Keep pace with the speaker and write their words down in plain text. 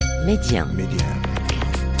Média.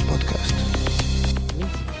 Podcast.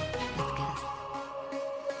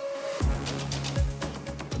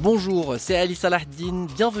 Bonjour, c'est Ali Salahdine,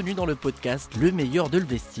 bienvenue dans le podcast Le meilleur de le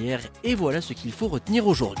vestiaire, et voilà ce qu'il faut retenir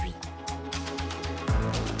aujourd'hui.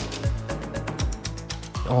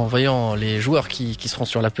 En voyant les joueurs qui seront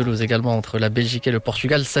sur la pelouse également entre la Belgique et le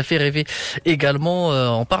Portugal, ça fait rêver également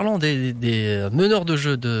en parlant des meneurs de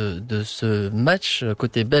jeu de ce match.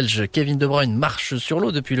 Côté belge, Kevin De Bruyne marche sur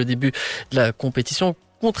l'eau depuis le début de la compétition.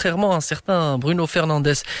 Contrairement à un certain Bruno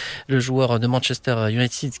Fernandes, le joueur de Manchester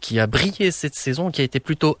United qui a brillé cette saison, qui a été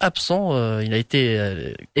plutôt absent. Il a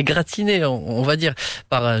été égratigné, on va dire,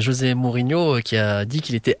 par José Mourinho, qui a dit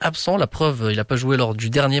qu'il était absent. La preuve, il n'a pas joué lors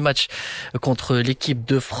du dernier match contre l'équipe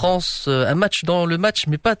de France. Un match dans le match,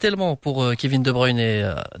 mais pas tellement pour Kevin De Bruyne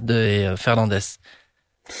et Fernandes.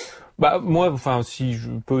 Moi, si je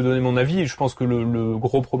peux donner mon avis, je pense que le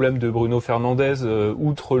gros problème de Bruno Fernandes,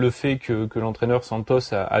 outre le fait que l'entraîneur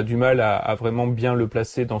Santos a du mal à vraiment bien le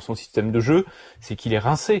placer dans son système de jeu, c'est qu'il est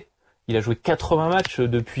rincé. Il a joué 80 matchs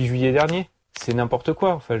depuis juillet dernier. C'est n'importe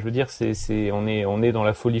quoi. Enfin, je veux dire, on est dans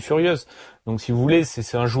la folie furieuse. Donc, si vous voulez,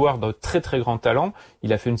 c'est un joueur de très très grand talent.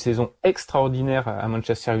 Il a fait une saison extraordinaire à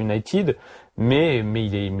Manchester United, mais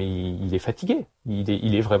il est fatigué.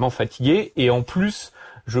 Il est vraiment fatigué. Et en plus,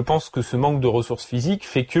 je pense que ce manque de ressources physiques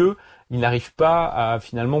fait que il n'arrive pas à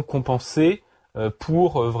finalement compenser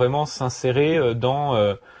pour vraiment s'insérer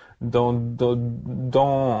dans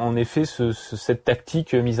en effet cette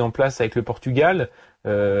tactique mise en place avec le Portugal.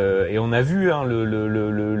 Et on a vu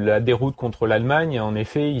la déroute contre l'Allemagne. En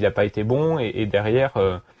effet, il n'a pas été bon et derrière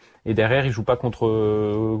il joue pas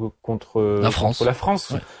contre la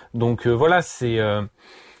France. Ouais. Donc voilà, c'est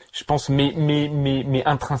je pense mais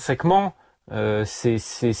intrinsèquement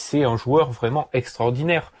c'est un joueur vraiment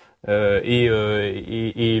extraordinaire.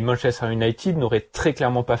 Et Manchester United n'aurait très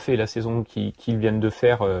clairement pas fait la saison qu'ils viennent de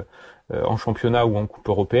faire en championnat ou en coupe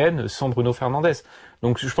européenne sans Bruno Fernandes.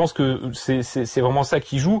 Donc je pense que c'est vraiment ça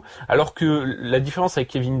qui joue. Alors que la différence avec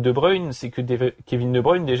Kevin De Bruyne, c'est que Kevin De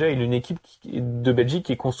Bruyne déjà il a une équipe de Belgique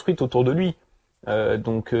qui est construite autour de lui.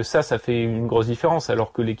 Donc ça fait une grosse différence,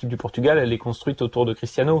 alors que l'équipe du Portugal elle est construite autour de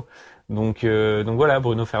Cristiano. Donc voilà,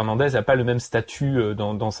 Bruno Fernandes n'a pas le même statut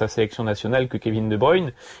dans sa sélection nationale que Kevin De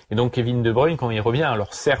Bruyne. Et donc Kevin De Bruyne, quand il revient,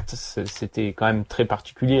 alors certes c'était quand même très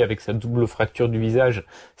particulier avec sa double fracture du visage,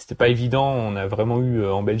 c'était pas évident. On a vraiment eu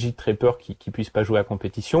en Belgique très peur qu'il puisse pas jouer à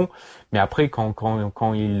compétition. Mais après quand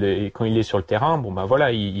il est sur le terrain,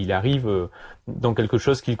 voilà, il arrive dans quelque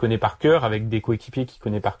chose qu'il connaît par cœur, avec des coéquipiers qu'il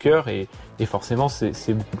connaît par cœur, et forcément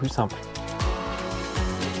c'est beaucoup plus simple.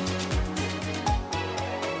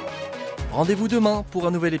 Rendez-vous demain pour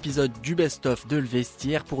un nouvel épisode du Best-of de Le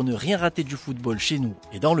Vestiaire. Pour ne rien rater du football chez nous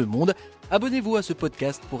et dans le monde, abonnez-vous à ce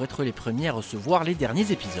podcast pour être les premiers à recevoir les derniers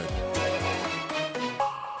épisodes.